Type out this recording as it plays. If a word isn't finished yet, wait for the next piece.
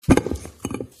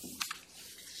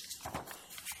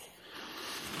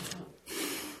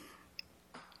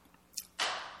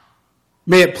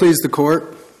May it please the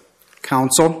court,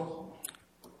 counsel.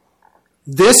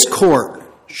 This court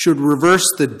should reverse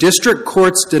the district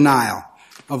court's denial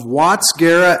of Watts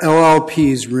Guerra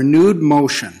LLP's renewed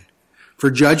motion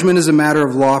for judgment as a matter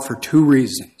of law for two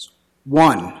reasons.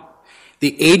 One,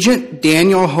 the agent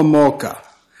Daniel Homolka,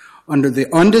 under the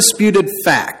undisputed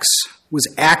facts, was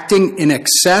acting in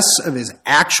excess of his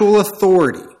actual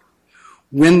authority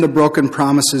when the broken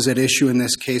promises at issue in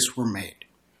this case were made.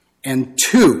 And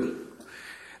two,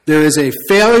 there is a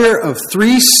failure of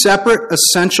three separate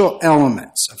essential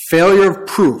elements, a failure of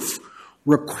proof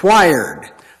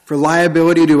required for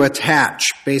liability to attach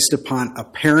based upon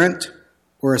apparent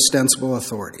or ostensible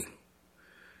authority.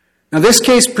 Now, this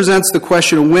case presents the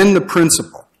question of when the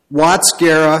principal, Watts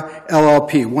Guerra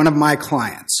LLP, one of my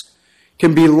clients,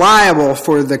 can be liable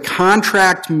for the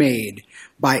contract made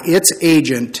by its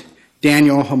agent,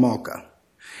 Daniel Homolka.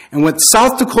 And with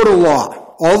South Dakota law,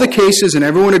 all the cases, and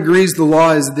everyone agrees the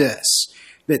law is this,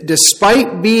 that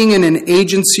despite being in an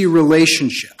agency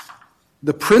relationship,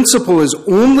 the principal is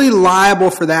only liable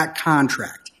for that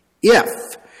contract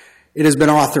if it has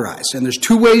been authorized. And there's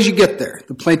two ways you get there.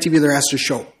 The plaintiff either has to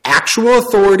show actual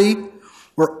authority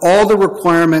or all the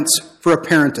requirements for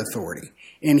apparent authority.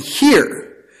 And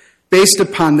here, based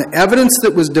upon the evidence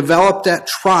that was developed at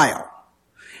trial,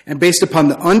 and based upon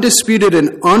the undisputed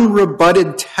and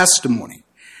unrebutted testimony,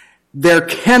 there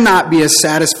cannot be a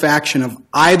satisfaction of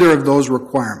either of those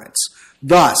requirements.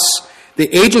 Thus, the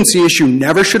agency issue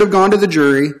never should have gone to the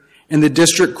jury, and the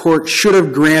district court should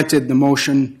have granted the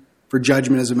motion for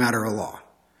judgment as a matter of law.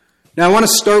 Now, I want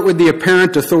to start with the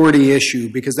apparent authority issue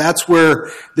because that's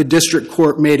where the district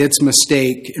court made its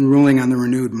mistake in ruling on the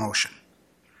renewed motion.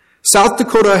 South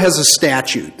Dakota has a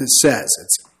statute that says,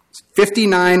 it's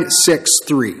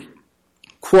 5963,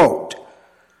 quote,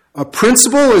 a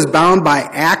principal is bound by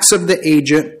acts of the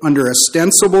agent under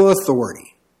ostensible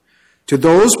authority to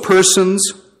those persons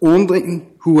only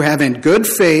who have in good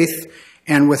faith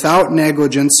and without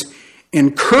negligence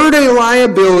incurred a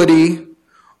liability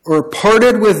or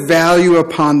parted with value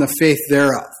upon the faith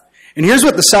thereof. And here's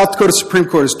what the South Dakota Supreme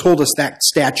Court has told us that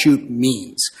statute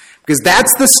means. Because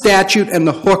that's the statute and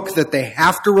the hook that they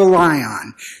have to rely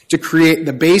on to create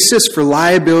the basis for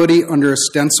liability under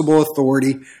ostensible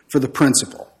authority for the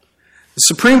principal. The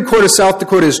Supreme Court of South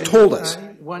Dakota has told us.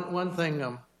 One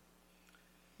thing,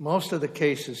 most of the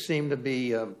cases seem to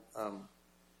be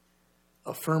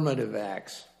affirmative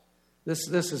acts. This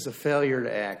is a failure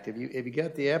to act. If you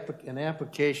get an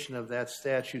application of that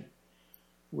statute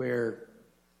where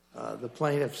the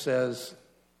plaintiff says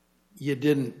you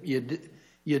didn't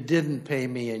pay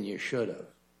me and you should have,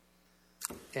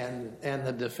 and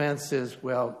the defense is,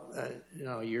 well,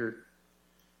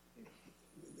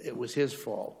 it was his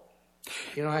fault.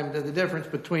 The difference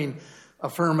between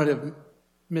affirmative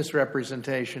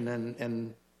misrepresentation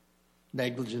and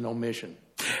negligent omission.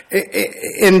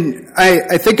 And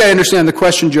I think I understand the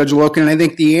question, Judge Loken, and I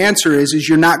think the answer is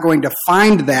you're not going to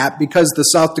find that because the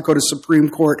South Dakota Supreme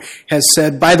Court has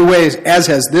said, by the way, as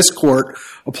has this court,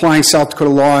 applying South Dakota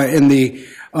law in the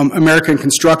American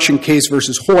Construction case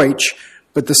versus Hoych,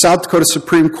 but the South Dakota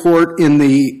Supreme Court in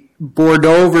the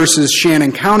Bordeaux versus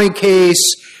Shannon County case,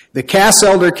 the Cass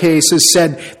Elder case, has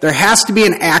said there has to be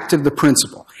an act of the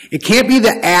principal. It can't be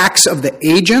the acts of the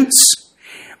agents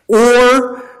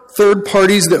or third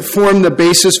parties that form the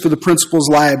basis for the principal's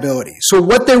liability. So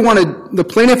what the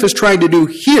plaintiff is trying to do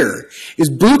here is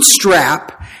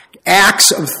bootstrap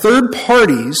acts of third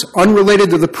parties unrelated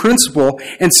to the principal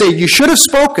and say you should have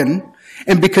spoken,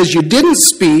 and because you didn't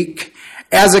speak,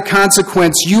 as a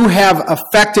consequence, you have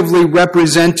effectively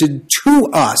represented to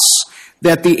us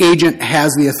that the agent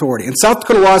has the authority. And South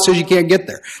Dakota law says you can't get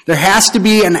there. There has to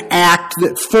be an act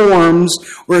that forms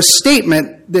or a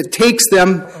statement that takes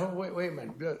them. Wait a minute.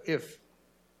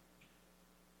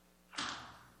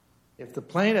 If the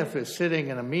plaintiff is sitting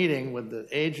in a meeting with the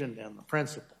agent and the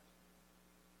principal,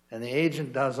 and the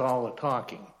agent does all the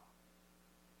talking,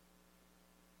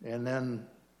 and then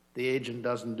the agent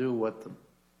doesn't do what the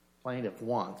plaintiff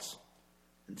wants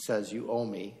and says, you owe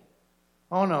me.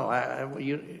 Oh, no,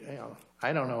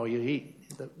 I don't owe you.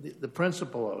 The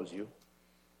principal owes you.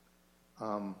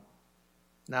 Now,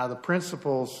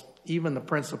 even the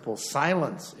principal's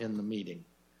silence in the meeting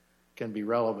can be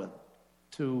relevant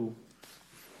to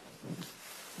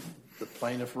the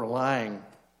plaintiff relying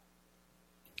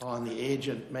on the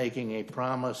agent making a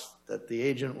promise that the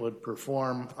agent would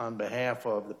perform on behalf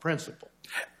of the principal.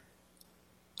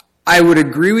 I would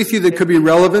agree with you that could be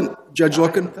relevant, Judge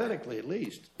Loken. Hypothetically, at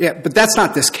least. Yeah, but that's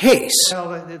not this case.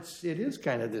 Well, it is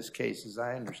kind of this case, as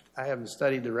I understand. I haven't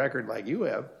studied the record like you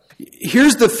have.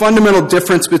 Here's the fundamental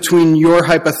difference between your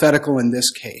hypothetical and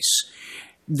this case.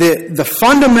 The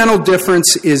fundamental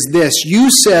difference is this.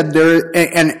 You said there,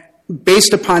 and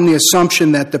based upon the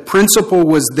assumption that the principal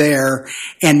was there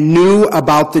and knew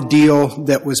about the deal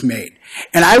that was made.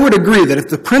 And I would agree that if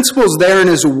the principal is there and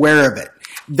is aware of it,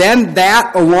 then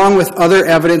that, along with other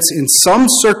evidence in some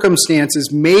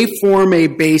circumstances, may form a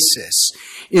basis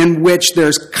in which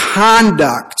there's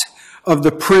conduct of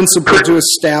the principal to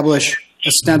establish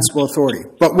ostensible authority.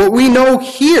 But what we know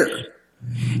here,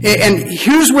 and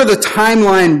here's where the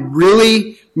timeline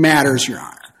really matters, Your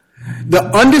Honor. The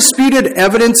undisputed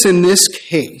evidence in this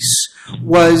case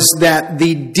was that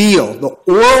the deal, the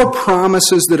oral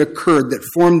promises that occurred that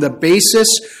formed the basis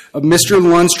of Mr.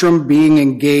 Lundstrom being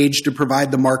engaged to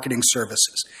provide the marketing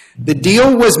services. The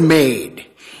deal was made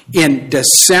in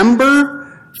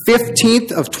December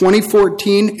 15th of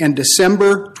 2014 and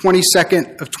December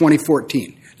 22nd of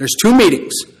 2014. There's 2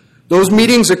 meetings. Those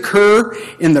meetings occur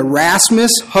in the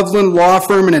Rasmus Hovland Law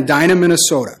Firm in Edina,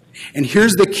 Minnesota. And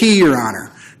here's the key, Your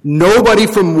Honor. Nobody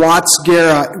from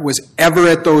Guerra was ever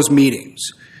at those meetings.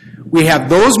 We have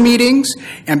those meetings,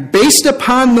 and based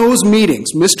upon those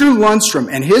meetings, Mr. Lundstrom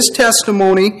and his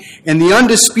testimony and the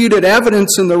undisputed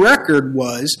evidence in the record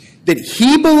was that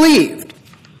he believed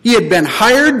he had been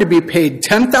hired to be paid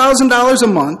 $10,000 a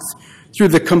month through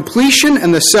the completion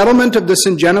and the settlement of the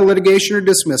Syngenta litigation or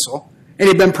dismissal, and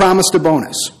he'd been promised a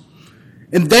bonus.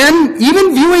 And then,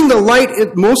 even viewing the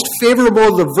light most favorable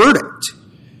of the verdict,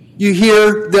 you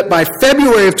hear that by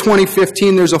February of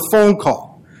 2015, there's a phone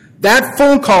call. That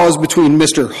phone call is between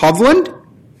Mr. Hovland,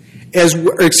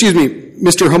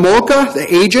 Mr. Homolka,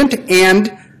 the agent,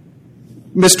 and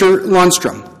Mr.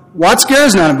 Lundstrom. Guerra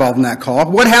is not involved in that call.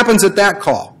 What happens at that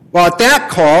call? Well, at that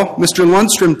call, Mr.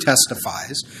 Lundstrom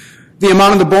testifies, the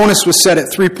amount of the bonus was set at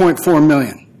 $3.4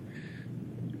 million.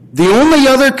 The only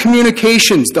other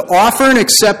communications, the offer and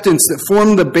acceptance that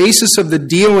formed the basis of the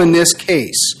deal in this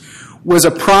case was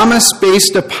a promise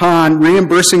based upon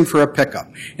reimbursing for a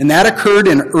pickup. And that occurred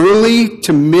in early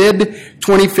to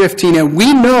mid-2015. And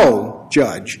we know,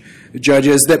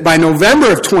 judges, that by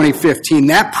November of 2015,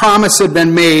 that promise had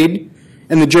been made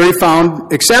and the jury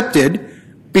found accepted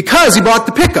because he bought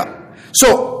the pickup.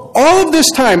 So all of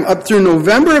this time up through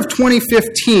November of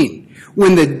 2015,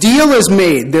 when the deal is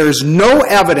made, there's no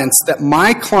evidence that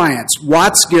my clients,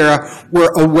 Guerra,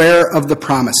 were aware of the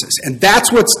promises. And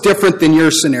that's what's different than your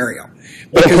scenario.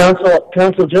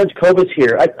 Counsel, Judge Kobus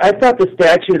here. I thought the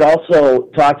statute also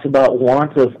talks about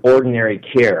want of ordinary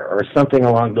care or something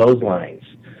along those lines.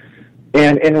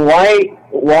 And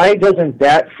why doesn't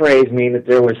that phrase mean that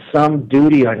there was some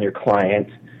duty on your client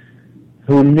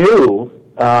who knew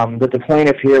that the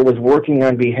plaintiff here was working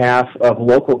on behalf of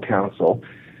local counsel,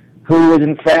 who was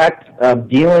in fact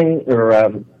dealing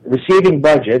or receiving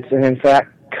budgets and in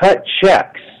fact cut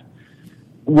checks?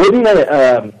 Wouldn't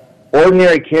the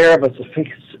ordinary care of a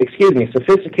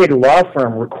sophisticated law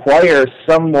firm require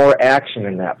some more action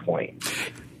in that point?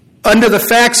 Under the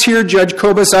facts here, Judge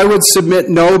Kobus, I would submit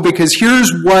no, because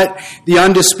here's what the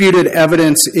undisputed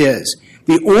evidence is.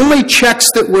 The only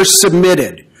checks that were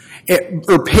submitted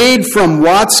or paid from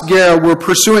Guerra were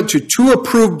pursuant to 2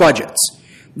 approved budgets.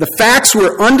 The facts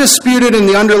were undisputed in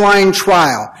the underlying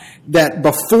trial that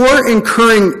before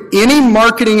incurring any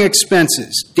marketing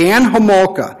expenses, Dan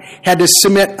Homolka had to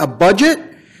submit a budget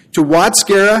to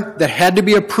Guerra that had to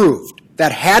be approved,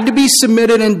 that had to be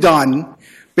submitted and done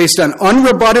based on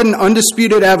unrebutted and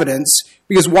undisputed evidence,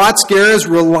 because Guerra is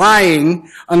relying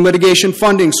on litigation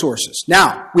funding sources.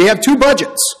 Now, we have 2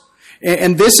 budgets,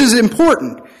 and this is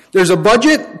important. There's a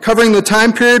budget covering the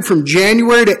time period from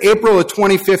January to April of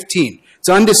 2015. It's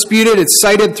undisputed. It's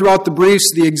cited throughout the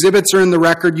briefs. The exhibits are in the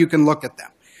record. You can look at them.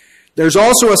 There's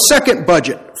also a second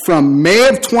budget from May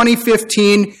of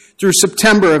 2015 through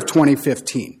September of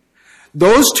 2015.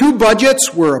 Those 2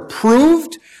 budgets were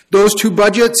approved. Those 2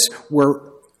 budgets were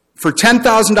for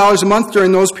 $10,000 a month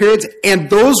during those periods, and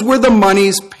those were the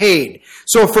monies paid.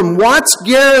 So from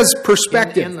Guerra's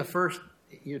perspective... In the first,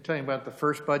 you're talking about the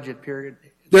first budget period?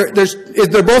 They're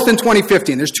both in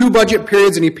 2015. There's 2 budget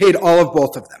periods, and he paid all of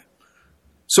both of them.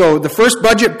 So the first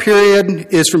budget period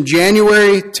is from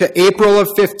January to April of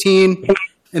 15,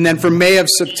 and then from May of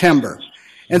September.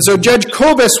 And so, Judge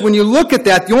Kobus, when you look at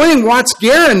that, the only thing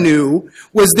Guerra knew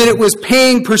was that it was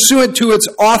paying pursuant to its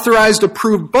authorized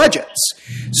approved budgets.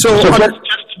 So just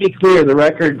to be clear, the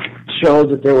record shows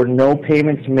that there were no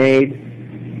payments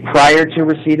made prior to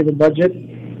receipt of the budget?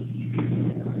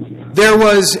 There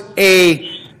was a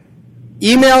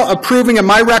email approving, and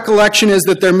my recollection is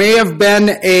that there may have been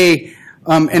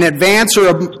an advance or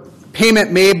a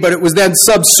payment made, but it was then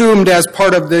subsumed as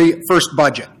part of the first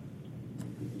budget.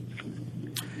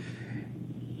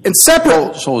 And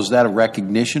separate. So is that a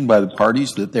recognition by the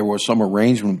parties that there was some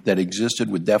arrangement that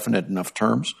existed with definite enough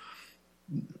terms?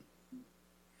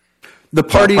 The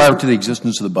parties prior to the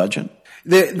existence of the budget?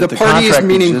 The parties,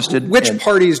 meaning which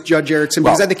parties, Judge Erickson,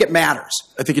 because I think it matters.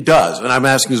 I think it does. And I'm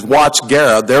asking is Watts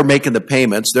Guerra, they're making the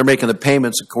payments. They're making the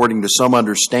payments according to some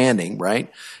understanding,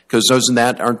 right? Because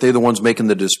aren't they the ones making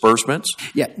the disbursements?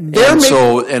 Yeah.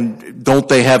 And don't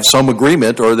they have some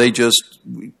agreement, or are they just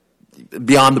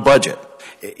beyond the budget?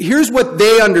 Here's what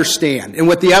they understand, and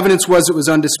what the evidence was, it was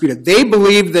undisputed. They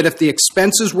believe that if the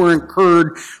expenses were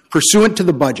incurred pursuant to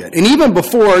the budget, and even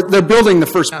before they're building the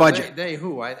first budget. They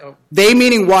who? They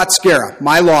meaning Watts Guerra,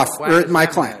 my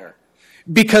client. Matter?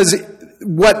 Because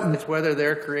it's whether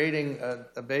they're creating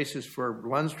a basis for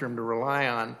Lundstrom to rely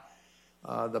on.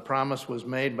 The promise was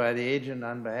made by the agent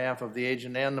on behalf of the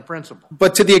agent and the principal.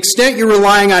 But to the extent you're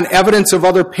relying on evidence of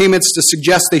other payments to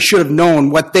suggest they should have known,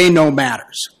 what they know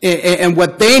matters. And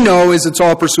what they know is it's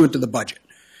all pursuant to the budget.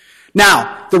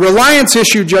 Now, the reliance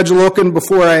issue, Judge Loken,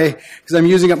 because I'm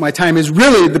using up my time, is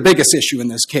really the biggest issue in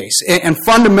this case. And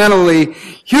fundamentally,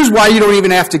 here's why you don't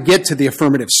even have to get to the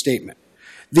affirmative statement.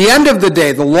 The end of the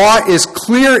day, the law is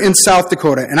clear in South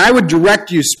Dakota, and I would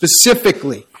direct you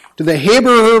specifically to the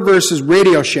Haber versus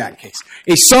Radio Shack case,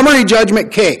 a summary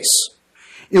judgment case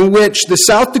in which the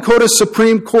South Dakota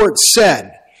Supreme Court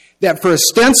said that for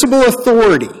ostensible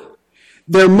authority,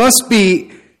 there must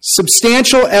be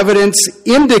substantial evidence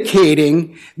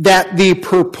indicating that the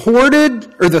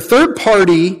purported or the third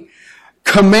party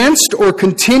commenced or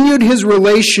continued his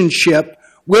relationship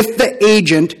with the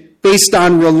agent based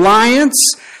on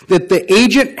reliance that the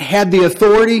agent had the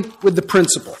authority with the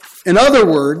principal. In other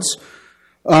words,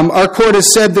 our court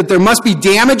has said that there must be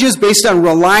damages based on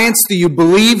reliance that you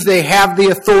believe they have the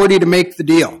authority to make the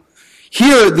deal.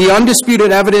 Here, the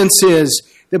undisputed evidence is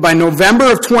that by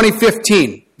November of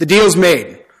 2015, the deal's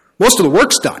made. Most of the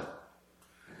work's done.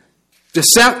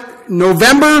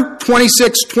 November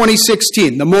 26,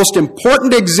 2016, the most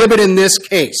important exhibit in this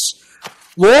case.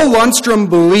 Lowell Lundstrom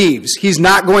believes he's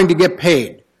not going to get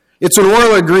paid. It's an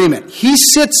oral agreement. He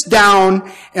sits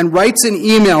down and writes an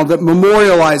email that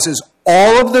memorializes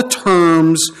all of the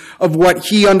terms of what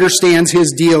he understands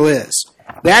his deal is.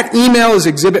 That email is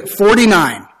Exhibit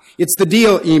 49. It's the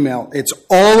deal email. It's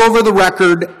all over the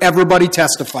record. Everybody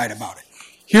testified about it.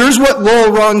 Here's what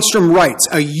Lowell Lundstrom writes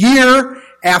a year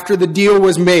after the deal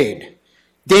was made.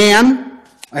 Dan,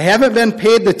 I haven't been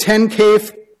paid the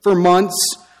 $10K for months.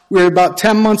 We're about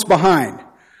 10 months behind.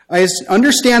 I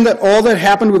understand that all that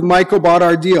happened with Michael about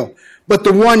our deal, but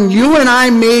the one you and I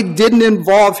made didn't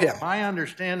involve him. My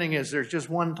understanding is there's just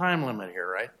one time limit here,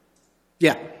 right?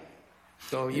 Yeah.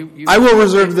 So I will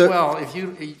reserve the. Well, if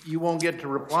you won't get to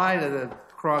reply to the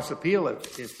cross appeal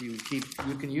if you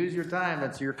can use your time.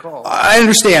 It's your call. I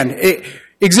understand.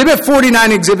 Exhibit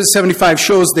 49, Exhibit 75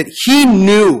 shows that he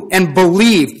knew and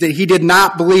believed that he did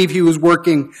not believe he was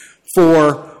working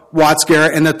for Watts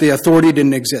Guerra and that the authority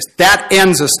didn't exist. That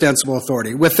ends ostensible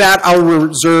authority. With that, I'll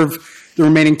reserve the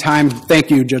remaining time. Thank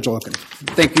you, Judge Loken.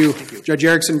 Thank you, Judge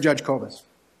Erickson, Judge Kobus.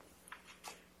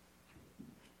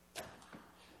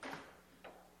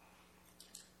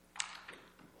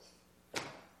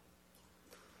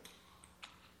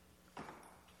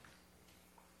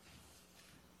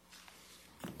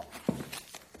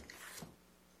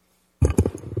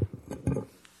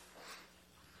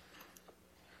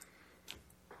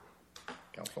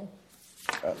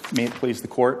 May it please the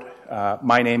Court.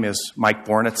 My name is Mike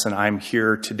Bornitz, and I'm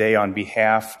here today on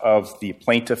behalf of the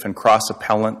plaintiff and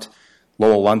cross-appellant,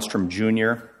 Lowell Lundstrom,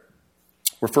 Jr.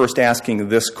 We're first asking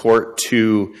this Court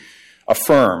to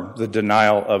affirm the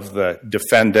denial of the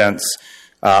defendant's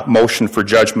motion for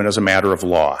judgment as a matter of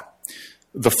law.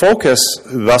 The focus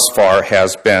thus far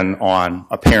has been on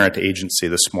apparent agency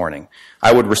this morning.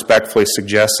 I would respectfully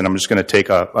suggest, and I'm just going to take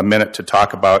a minute to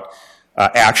talk about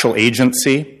actual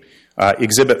agency.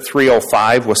 Exhibit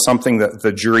 305 was something that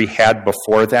the jury had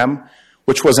before them,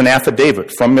 which was an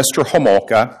affidavit from Mr.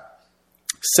 Homolka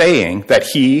saying that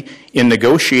he, in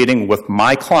negotiating with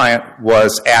my client,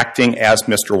 was acting as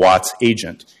Mr. Watts'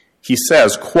 agent. He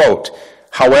says, quote,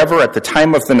 however, at the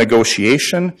time of the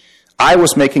negotiation, I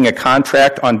was making a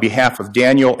contract on behalf of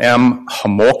Daniel M.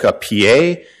 Homolka,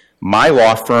 PA, my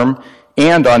law firm,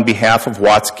 and on behalf of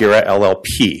Watts Guerra,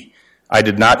 LLP. I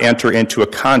did not enter into a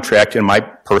contract in my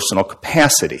personal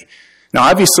capacity. Now,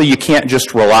 obviously, you can't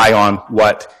just rely on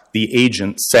what the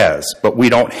agent says, but we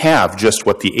don't have just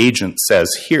what the agent says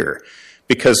here,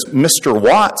 because Mr.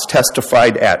 Watts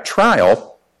testified at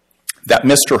trial that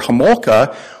Mr.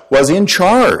 Homolka was in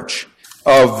charge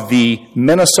of the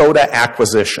Minnesota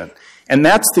acquisition. And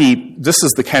this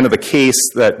is the kind of the case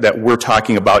that we're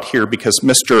talking about here, because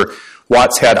Mr.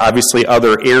 Watts had obviously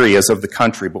other areas of the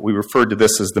country, but we referred to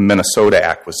this as the Minnesota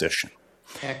acquisition.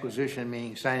 Acquisition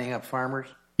meaning signing up farmers?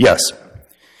 Yes.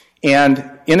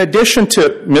 And in addition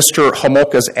to Mr.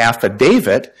 Homolka's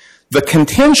affidavit, the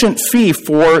contingent fee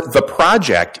for the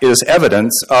project is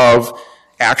evidence of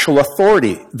actual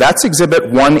authority. That's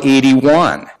Exhibit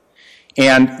 181.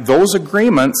 And those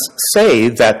agreements say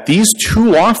that these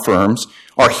two law firms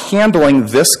are handling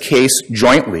this case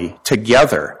jointly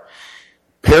together.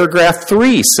 Paragraph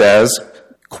 3 says,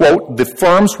 quote, the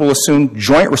firms will assume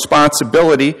joint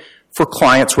responsibility for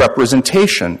clients'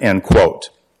 representation, end quote.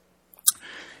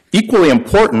 Equally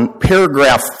important,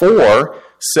 paragraph 4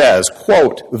 says,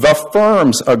 quote, the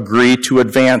firms agree to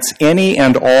advance any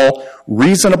and all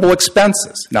reasonable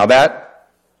expenses. Now that,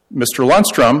 Mr.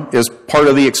 Lundstrom, is part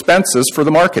of the expenses for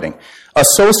the marketing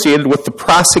associated with the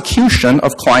prosecution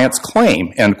of client's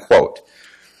claim, end quote.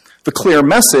 The clear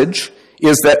message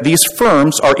is that these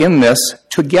firms are in this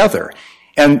together.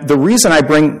 And the reason I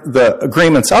bring the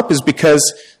agreements up is because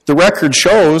the record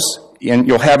shows, and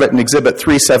you'll have it in Exhibit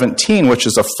 317, which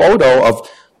is a photo of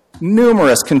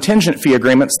numerous contingent fee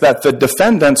agreements that the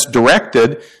defendants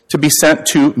directed to be sent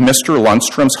to Mr.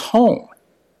 Lundstrom's home.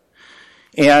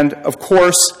 And, of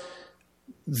course,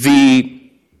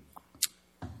 the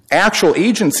actual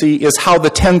agency is how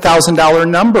the $10,000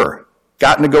 number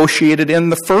got negotiated in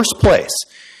the first place.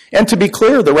 And to be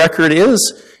clear, the record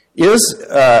is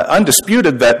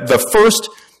undisputed that the first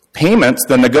payments,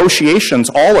 the negotiations,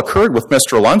 all occurred with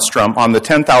Mr. Lundstrom on the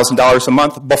 $10,000 a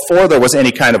month before there was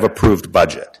any kind of approved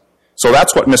budget. So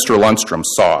that's what Mr. Lundstrom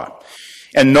saw.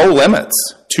 And no limits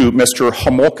to Mr.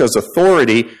 Homolka's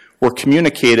authority were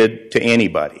communicated to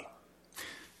anybody.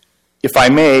 If I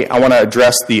may, I want to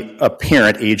address the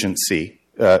apparent agency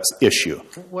issue.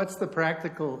 What's the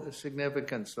practical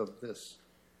significance of this?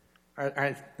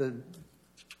 The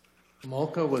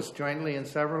Homolka was jointly and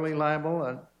severally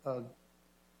liable? Well,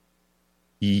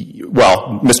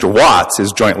 Mr. Watts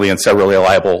is jointly and severally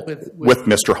liable with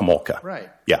Mr. Homolka. Right.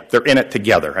 Yeah, they're in it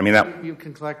together. I mean, You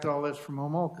can collect all this from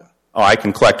Homolka. Oh, I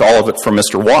can collect all of it from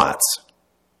Mr. Watts,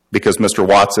 because Mr.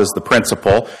 Watts is the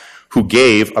principal who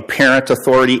gave apparent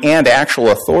authority and actual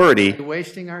authority. Are you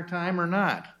wasting our time or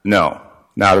not? No,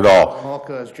 not at all.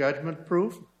 Homolka is judgment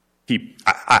proof?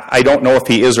 I don't know if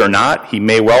he is or not. He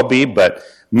may well be, but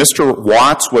Mr.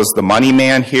 Watts was the money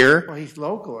man here. Well, he's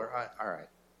local. All right.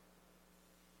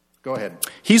 Go ahead.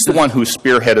 He's the one who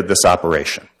spearheaded this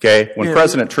operation, okay? When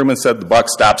President Truman said the buck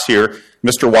stops here,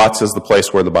 Mr. Watts is the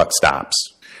place where the buck stops.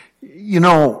 You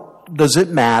know, does it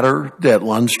matter that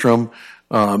Lundstrom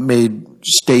made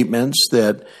statements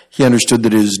that he understood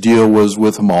that his deal was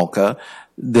with Homolka?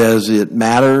 Does it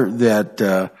matter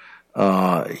that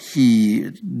he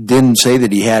didn't say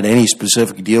that he had any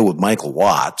specific deal with Michael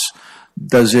Watts?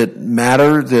 Does it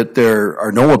matter that there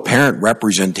are no apparent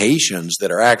representations that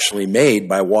are actually made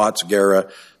by Watts, Guerra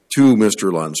to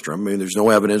Mr. Lundstrom? I mean, there's no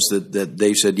evidence that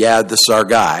they said, yeah, this is our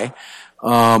guy.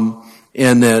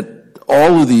 And that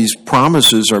all of these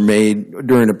promises are made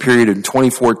during a period in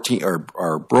 2014, or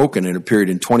are broken in a period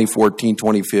in 2014,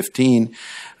 2015,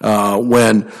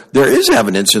 when there is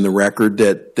evidence in the record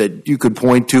that you could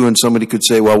point to and somebody could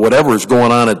say, well, whatever is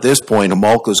going on at this point,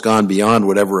 Homolka's gone beyond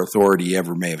whatever authority he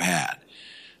ever may have had.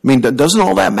 I mean, doesn't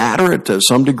all that matter to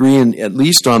some degree, and at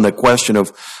least on the question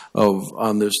of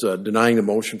on this denying the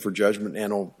motion for judgment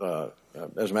and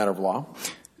as a matter of law?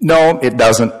 No, it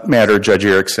doesn't matter, Judge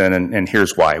Erickson, and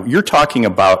here's why. You're talking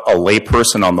about a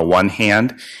layperson on the one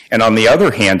hand, and on the other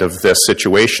hand of this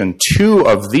situation, two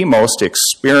of the most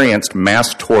experienced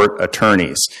mass tort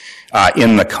attorneys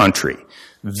in the country.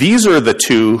 These are the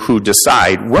two who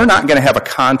decide we're not going to have a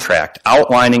contract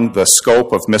outlining the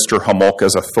scope of Mr.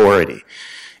 Homolka's authority.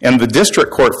 And the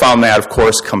district court found that, of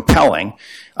course, compelling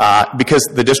because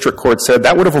the district court said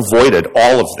that would have avoided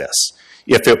all of this.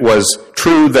 If it was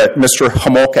true that Mr.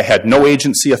 Homolka had no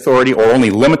agency authority or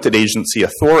only limited agency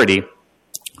authority,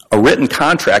 a written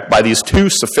contract by these two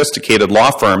sophisticated law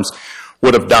firms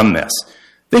would have done this.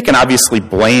 They can obviously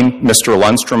blame Mr.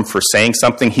 Lundstrom for saying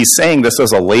something. He's saying this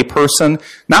as a layperson,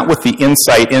 not with the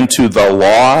insight into the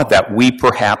law that we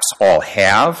perhaps all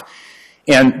have.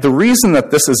 And the reason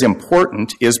that this is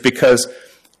important is because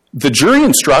the jury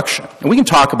instruction, and we can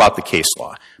talk about the case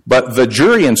law, but the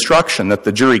jury instruction that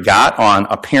the jury got on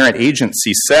apparent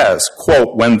agency says,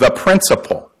 quote, when the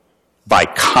principal, by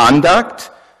conduct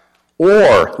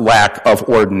or lack of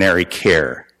ordinary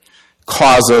care,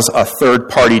 causes a third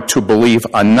party to believe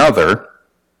another,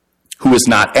 who is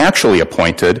not actually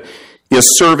appointed, is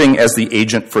serving as the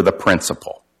agent for the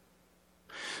principal.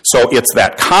 So it's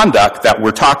that conduct that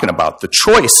we're talking about, the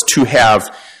choice to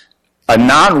have a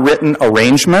non-written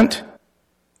arrangement,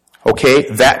 okay,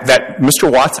 that Mr.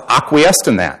 Watts acquiesced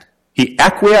in that. He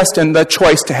acquiesced in the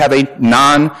choice to have a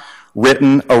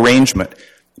non-written arrangement.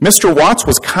 Mr. Watts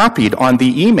was copied on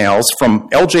the emails from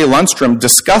L.J. Lundstrom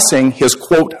discussing his,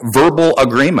 quote, verbal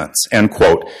agreements, end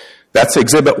quote. That's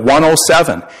Exhibit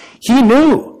 107. He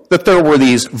knew that there were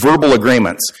these verbal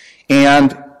agreements,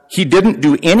 and he didn't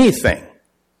do anything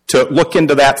to look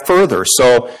into that further.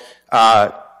 So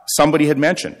somebody had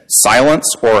mentioned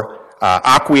silence or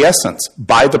acquiescence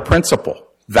by the principal.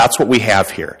 That's what we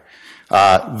have here.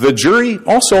 The jury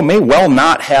also may well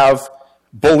not have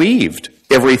believed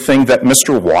everything that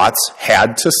Mr. Watts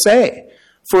had to say.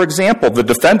 For example, the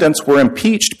defendants were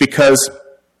impeached because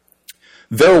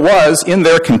there was, in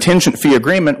their contingent fee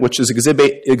agreement, which is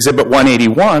Exhibit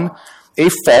 181, a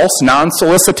false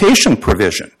non-solicitation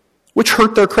provision, which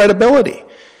hurt their credibility.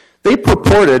 They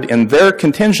purported in their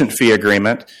contingent fee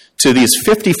agreement to these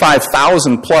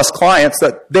 55,000 plus clients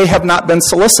that they have not been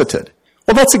solicited.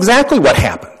 Well, that's exactly what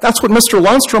happened. That's what Mr.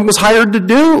 Lundstrom was hired to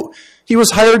do. He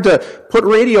was hired to put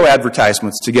radio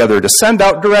advertisements together, to send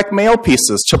out direct mail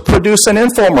pieces, to produce an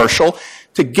infomercial,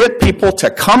 to get people to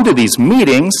come to these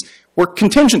meetings where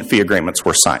contingent fee agreements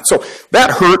were signed. So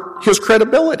that hurt his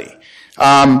credibility.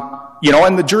 And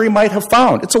the jury might have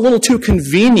found it's a little too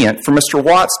convenient for Mr.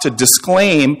 Watts to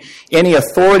disclaim any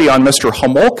authority on Mr.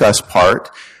 Homolka's part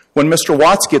when Mr.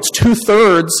 Watts gets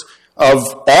 2/3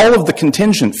 of all of the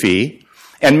contingent fee,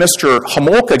 and Mr.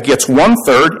 Homolka gets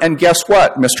 1/3, and guess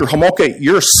what? Mr. Homolka,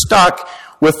 you're stuck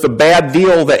with the bad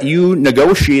deal that you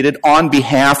negotiated on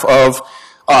behalf of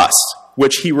us,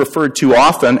 which he referred to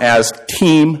often as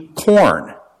Team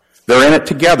Corn. They're in it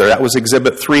together. That was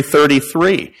Exhibit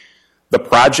 333. The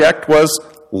project was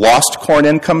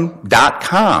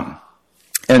lostcornincome.com.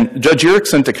 And Judge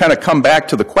Erickson, to kind of come back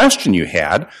to the question you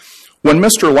had, when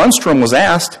Mr. Lundstrom was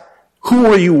asked, who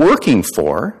were you working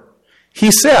for? He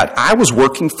said, I was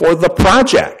working for the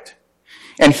project.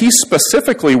 And he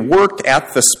specifically worked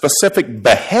at the specific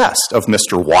behest of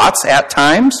Mr. Watts at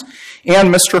times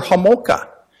and Mr. Homolka.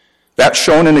 That's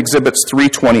shown in Exhibits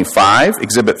 325,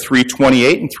 Exhibit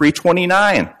 328, and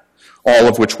 329, all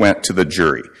of which went to the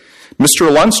jury. Mr.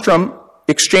 Lundstrom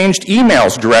exchanged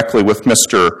emails directly with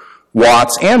Mr.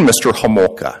 Watts and Mr.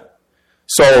 Homolka.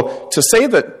 So to say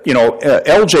that,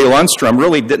 L.J. Lundstrom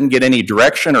really didn't get any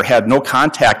direction or had no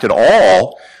contact at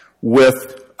all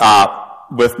with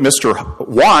Mr.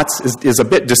 Watts is a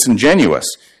bit disingenuous.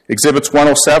 Exhibits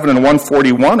 107 and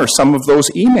 141 are some of those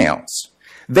emails.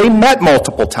 They met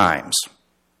multiple times.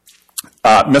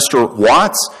 Mr.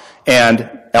 Watts and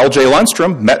L.J.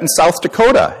 Lundstrom met in South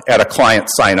Dakota at a client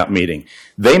sign-up meeting.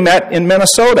 They met in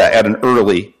Minnesota at an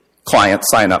early client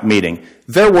sign-up meeting.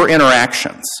 There were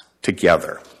interactions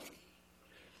together.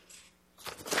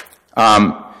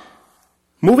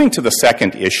 Moving to the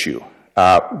second issue,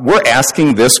 we're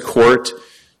asking this court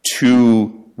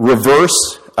to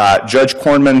reverse Judge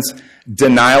Kornman's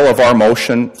denial of our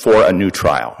motion for a new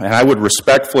trial. And I would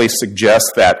respectfully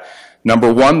suggest that,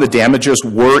 number one, the damages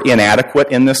were inadequate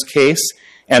in this case,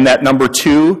 and that, number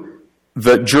two,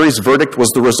 the jury's verdict was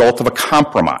the result of a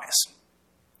compromise.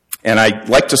 And I'd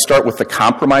like to start with the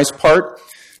compromise part.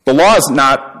 The law is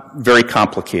not very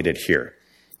complicated here.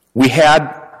 We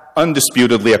had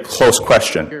undisputedly a close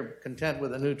question. You're content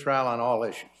with a new trial on all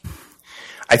issues?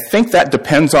 I think that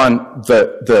depends on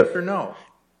the Yes or no?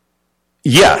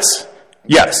 Yes.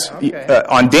 Okay.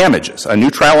 On damages. A new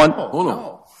trial on...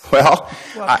 No. Well,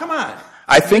 come on.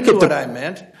 I think you knew what I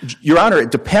meant. Your Honor,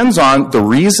 it depends on the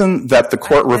reason that the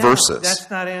court reverses. That's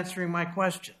not answering my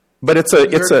question. But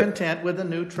You're content with a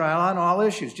new trial on all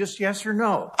issues, just yes or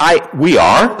no? We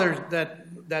are.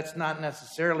 That's not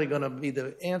necessarily going to be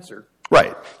the answer.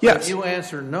 Right, yes. If you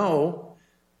answer no,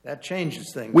 that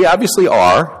changes things. We obviously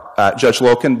are, Judge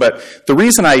Loken, but the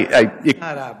reason It's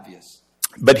not obvious.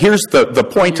 But here's the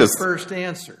point Your is... first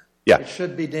answer. Yeah. It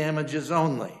should be damages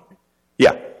only.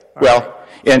 Yeah. Well,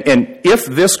 and if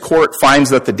this court finds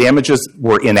that the damages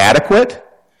were inadequate,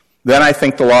 then I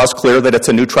think the law is clear that it's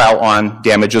a new trial on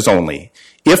damages only.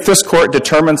 If this court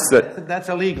determines that... That's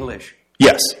a legal issue.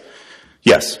 Yes.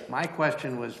 My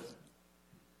question was...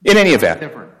 In any event,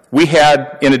 different. We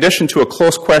had, in addition to a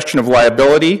close question of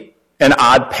liability, an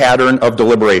odd pattern of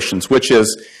deliberations, which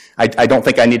is, I don't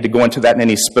think I need to go into that in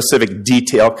any specific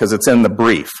detail because it's in the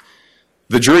brief.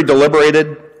 The jury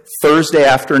deliberated Thursday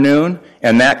afternoon,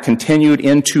 and that continued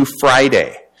into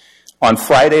Friday. On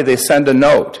Friday, they send a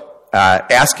note.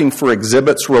 asking for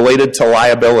exhibits related to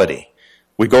liability.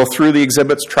 We go through the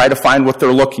exhibits, try to find what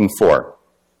they're looking for.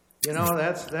 You know,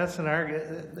 that's an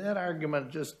argument. That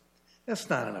argument that's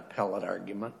not an appellate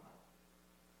argument.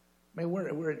 I mean,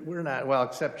 we're not, well,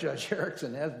 except Judge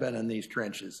Erickson has been in these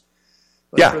trenches.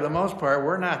 But for the most part,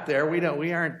 we're not there.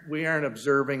 We aren't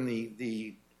observing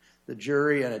the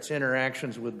jury and its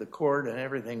interactions with the court and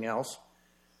everything else.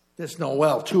 This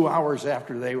 2 hours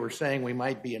after they were saying we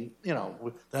might be in,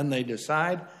 then they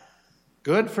decide.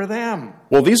 Good for them.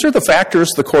 Well, these are the factors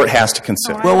the court has to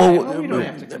consider. We don't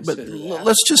have to consider that.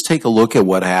 Let's just take a look at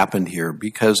what happened here,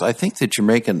 because I think that you're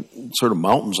making sort of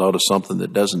mountains out of something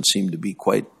that doesn't seem to be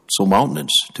quite so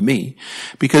mountainous to me.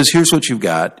 Because here's what you've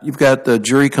got. You've got the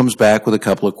jury comes back with a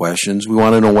couple of questions. We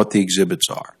want to know what the exhibits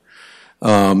are.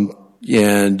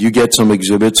 And you get some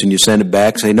exhibits and you send it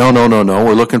back, say, no,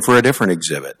 we're looking for a different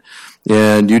exhibit.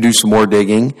 And you do some more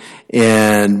digging,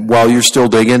 and while you're still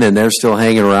digging and they're still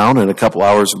hanging around and a couple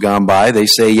hours have gone by, they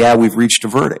say, yeah, we've reached a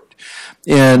verdict.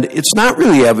 And it's not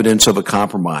really evidence of a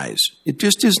compromise. It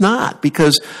just is not,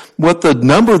 because what the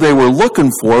number they were looking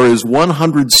for is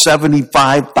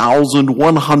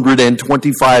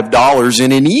 $175,125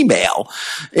 in an email.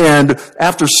 And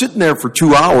after sitting there for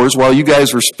 2 hours while you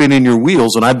guys were spinning your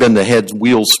wheels, and I've been the head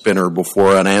wheel spinner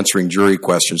before on answering jury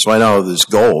questions, so I know how this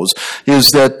goes,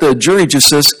 is that the jury just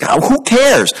says, who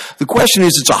cares? The question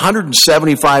is, it's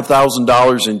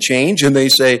 $175,000 in change, and they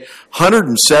say,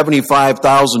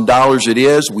 $175,000 it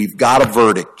is, we've got a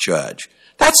verdict, Judge.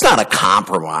 That's not a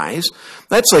compromise.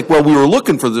 That's like, well, we were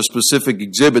looking for the specific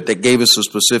exhibit that gave us a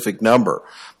specific number.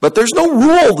 But there's no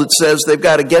rule that says they've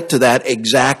got to get to that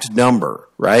exact number,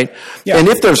 right? Yeah. And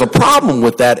if there's a problem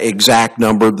with that exact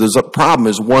number, there's a problem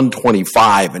is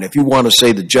 125. And if you want to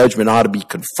say the judgment ought to be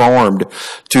conformed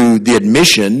to the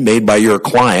admission made by your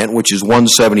client, which is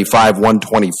 175,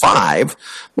 125,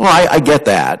 well, I get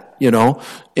that,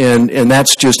 and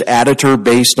that's just additive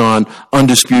based on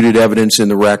undisputed evidence in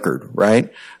the record,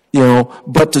 right?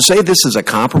 But to say this is a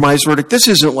compromise verdict, this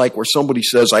isn't like where somebody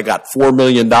says I got $4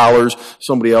 million,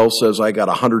 somebody else says I got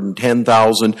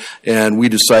 $110,000, and we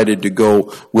decided to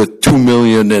go with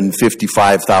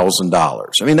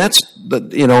 $2,055,000. I mean, that's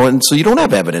and so you don't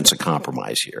have evidence of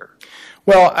compromise here.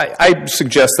 Well, I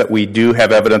suggest that we do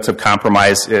have evidence of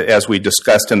compromise, as we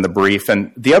discussed in the brief.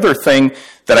 And the other thing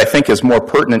that I think is more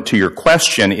pertinent to your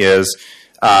question is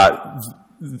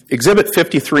Exhibit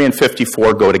 53 and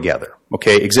 54 go together.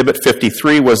 Okay, Exhibit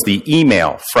 53 was the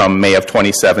email from May of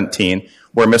 2017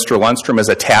 where Mr. Lundstrom is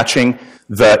attaching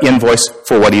the invoice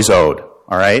for what he's owed.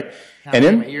 All right? Now,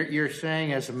 and you're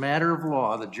saying as a matter of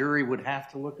law, the jury would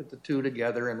have to look at the two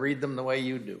together and read them the way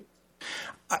you do.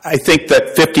 I think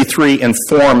that 53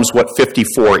 informs what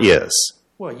 54 is.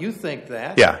 Well, you think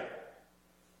that. Yeah,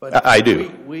 but I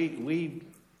do.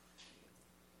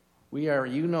 We are,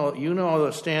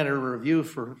 the standard review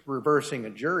for reversing a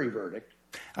jury verdict.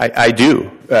 I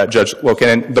do, Judge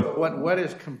Loken. What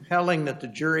is compelling that the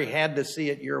jury had to see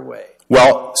it your way?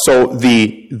 Well, so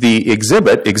the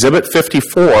Exhibit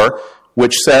 54,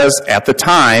 which says at the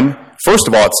time, first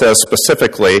of all, it says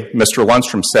specifically, Mr.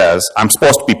 Lundstrom says, I'm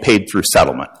supposed to be paid through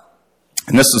settlement.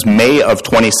 And this is May of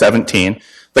 2017.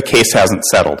 The case hasn't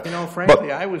settled.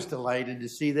 Frankly, I was delighted to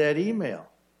see that email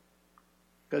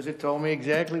because it told me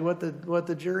exactly what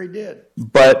the jury did.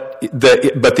 But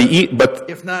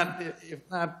if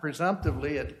not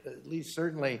presumptively, at least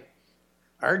certainly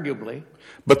arguably.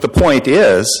 But the point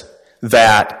is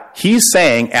that he's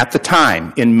saying at the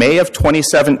time, in May of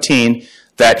 2017,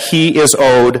 that he is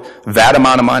owed that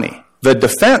amount of money. The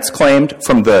defense claimed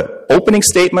from the opening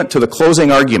statement to the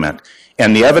closing argument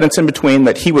and the evidence in between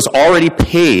that he was already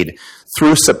paid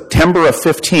through September of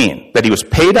 15, that he was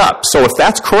paid up. So if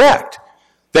that's correct,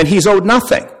 then he's owed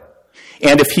nothing.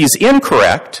 And if he's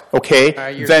incorrect,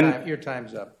 then... Your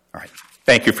time's up. All right.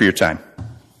 Thank you for your time.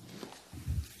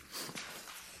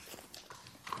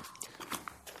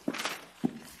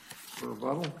 For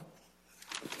rebuttal?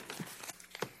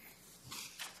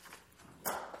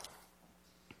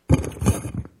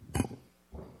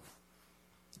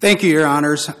 Thank you, Your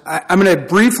Honors. I'm going to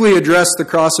briefly address the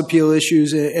cross-appeal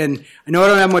issues, and I know I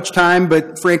don't have much time,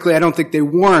 but frankly, I don't think they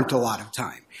warrant a lot of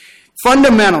time.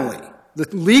 Fundamentally, the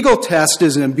legal test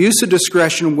is an abuse of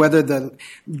discretion whether the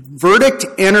verdict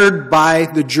entered by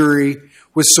the jury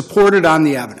was supported on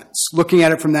the evidence, looking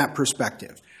at it from that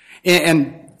perspective,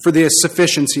 and for the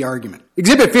sufficiency argument.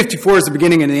 Exhibit 54 is the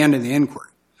beginning and the end of the inquiry.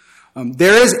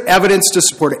 There is evidence to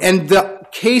support it, and the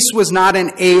case was not an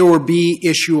A or B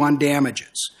issue on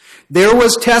damages. There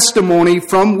was testimony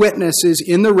from witnesses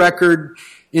in the record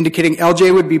indicating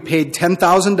LJ would be paid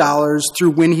 $10,000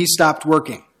 through when he stopped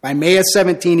working. By May of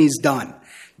 17, he's done.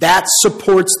 That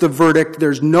supports the verdict.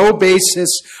 There's no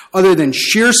basis other than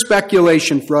sheer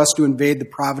speculation for us to invade the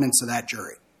providence of that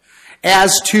jury.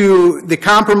 As to the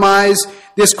compromise,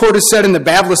 this court has said in the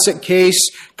Bavlicek case,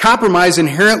 compromise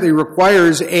inherently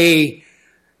requires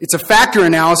it's a factor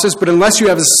analysis, but unless you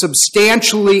have a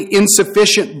substantially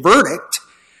insufficient verdict,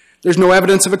 there's no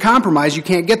evidence of a compromise. You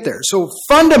can't get there. So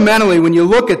fundamentally, when you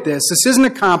look at this isn't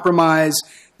a compromise.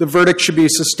 The verdict should be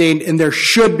sustained, and there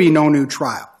should be no new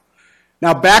trial.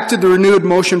 Now, back to the renewed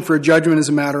motion for a judgment as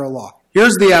a matter of law.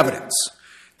 Here's the evidence.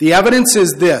 The evidence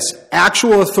is this: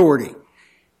 actual authority.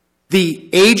 The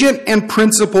agent and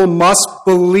principal must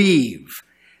believe.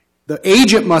 The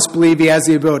agent must believe he has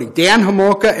the ability. Dan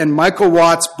Homolka and Michael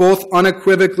Watts both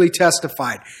unequivocally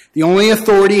testified. The only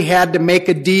authority he had to make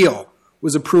a deal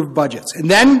was approved budgets. And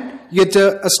then you get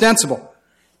to ostensible.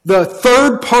 The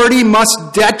third party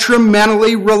must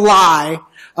detrimentally rely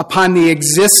upon the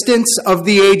existence of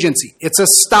the agency. It's a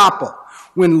estoppel.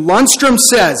 When Lundstrom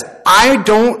says, I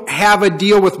don't have a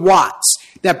deal with Watts,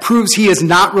 that proves he is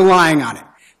not relying on it.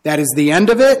 That is the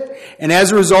end of it. And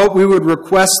as a result, we would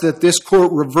request that this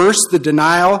court reverse the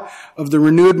denial of the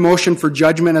renewed motion for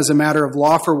judgment as a matter of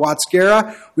law for Watts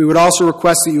Guerra. We would also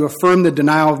request that you affirm the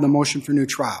denial of the motion for new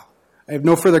trial. I have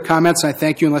no further comments, and I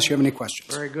thank you unless you have any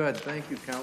questions. Very good. Thank you, Counsel.